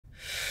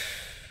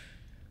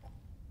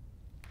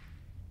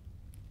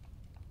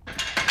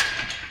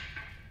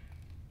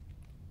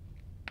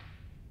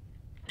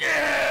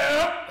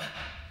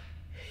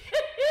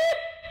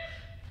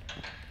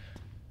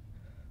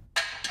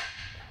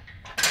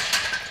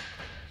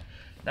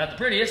Not the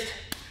prettiest,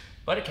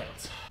 but it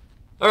counts.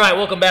 All right,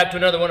 welcome back to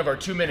another one of our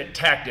 2-minute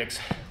tactics.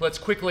 Let's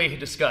quickly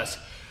discuss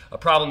a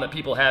problem that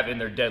people have in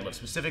their deadlift,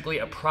 specifically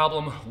a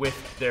problem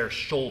with their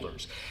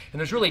shoulders. And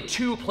there's really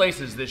two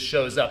places this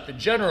shows up. The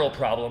general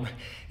problem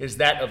is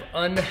that of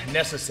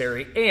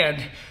unnecessary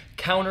and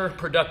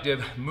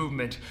counterproductive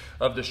movement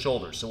of the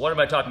shoulders. So what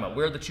am I talking about?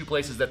 Where are the two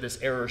places that this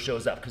error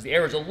shows up? Because the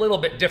error is a little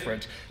bit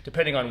different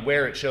depending on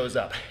where it shows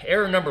up.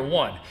 Error number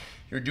one,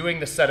 you're doing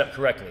the setup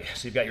correctly.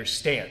 So you've got your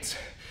stance,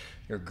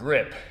 your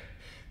grip,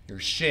 your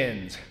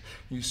shins.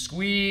 You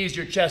squeeze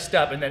your chest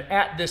up, and then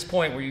at this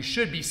point where you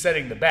should be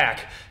setting the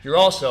back, you're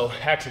also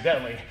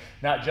accidentally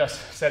not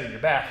just setting your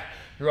back,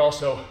 you're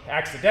also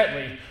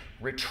accidentally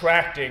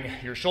retracting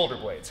your shoulder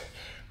blades.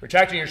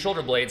 Retracting your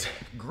shoulder blades,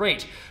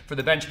 great for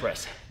the bench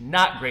press,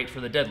 not great for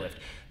the deadlift.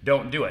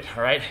 Don't do it,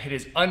 all right? It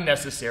is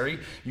unnecessary.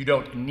 You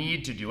don't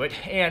need to do it,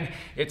 and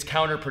it's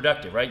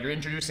counterproductive, right? You're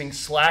introducing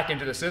slack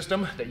into the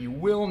system that you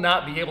will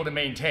not be able to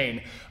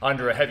maintain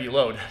under a heavy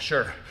load.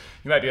 Sure,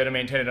 you might be able to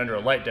maintain it under a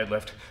light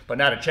deadlift, but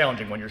not a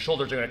challenging one. Your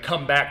shoulders are going to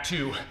come back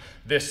to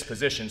this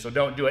position, so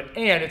don't do it,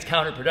 and it's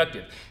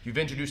counterproductive. You've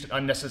introduced an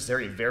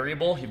unnecessary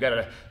variable. You've got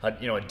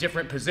a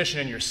different position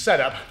in your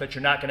setup that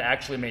you're not going to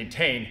actually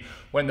maintain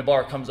when the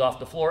bar comes off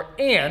the floor,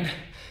 and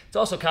it's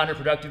also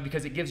counterproductive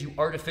because it gives you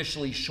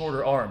artificially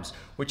shorter arms,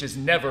 which is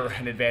never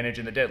an advantage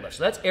in the deadlift.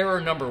 So that's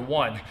error number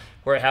one,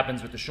 where it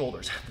happens with the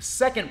shoulders. The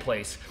second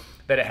place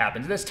that it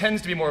happens, this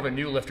tends to be more of a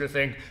new lifter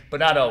thing, but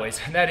not always,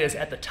 and that is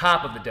at the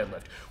top of the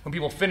deadlift. When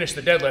people finish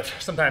the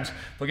deadlift, sometimes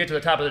they'll get to the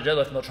top of the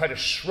deadlift and they'll try to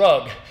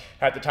shrug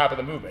at the top of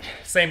the movement.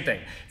 Same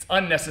thing, it's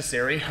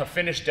unnecessary. A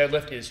finished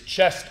deadlift is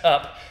chest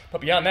up,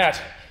 but beyond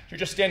that, you're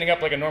just standing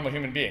up like a normal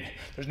human being.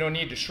 There's no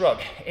need to shrug,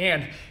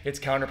 and it's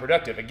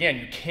counterproductive. Again,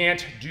 you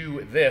can't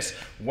do this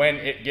when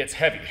it gets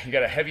heavy. You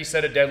got a heavy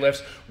set of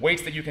deadlifts.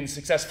 Weights that you can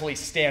successfully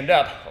stand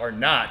up are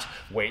not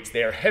weights.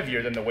 They are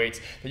heavier than the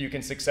weights that you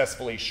can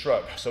successfully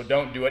shrug. So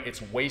don't do it.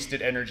 It's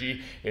wasted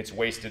energy. It's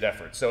wasted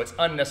effort. So it's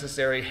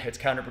unnecessary. It's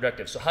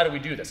counterproductive. So how do we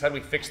do this? How do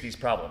we fix these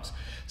problems?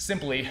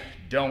 Simply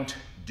don't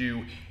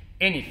do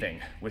anything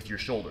with your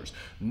shoulders.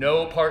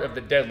 No part of the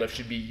deadlift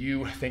should be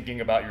you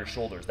thinking about your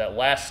shoulders. That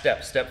last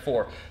step, step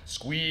 4,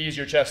 squeeze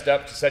your chest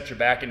up to set your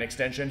back in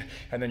extension,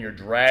 and then you're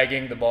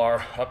dragging the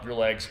bar up your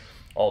legs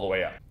all the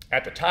way up.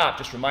 At the top,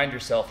 just remind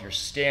yourself you're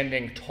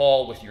standing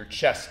tall with your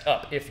chest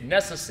up. If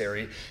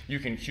necessary, you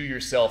can cue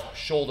yourself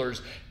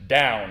shoulders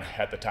down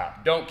at the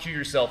top. Don't cue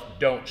yourself,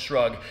 don't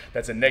shrug.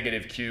 That's a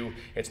negative cue.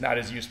 It's not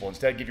as useful.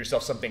 Instead, give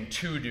yourself something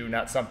to do,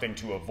 not something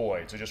to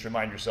avoid. So just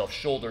remind yourself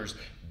shoulders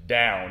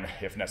down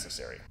if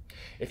necessary.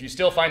 If you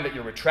still find that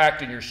you're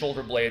retracting your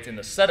shoulder blades in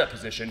the setup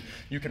position,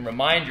 you can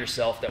remind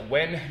yourself that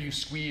when you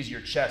squeeze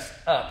your chest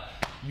up,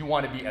 you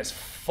want to be as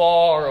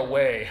far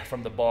away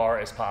from the bar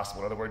as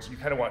possible. In other words, you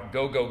kind of want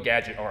go-go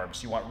gadget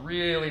arms. You want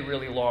really,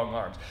 really long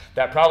arms.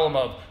 That problem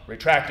of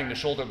retracting the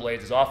shoulder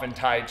blades is often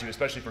tied to,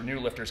 especially for new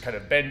lifters, kind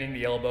of bending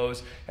the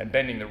elbows and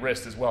bending the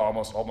wrist as well,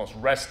 almost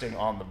resting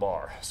on the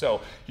bar.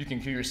 So you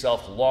can cue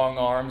yourself long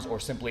arms or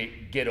simply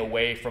get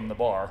away from the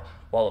bar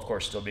while, of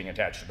course, still being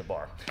attached to the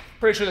bar.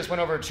 Pretty sure this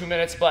went over 2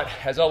 minutes, but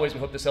as always, we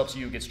hope this helps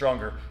you get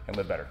stronger and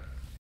live better.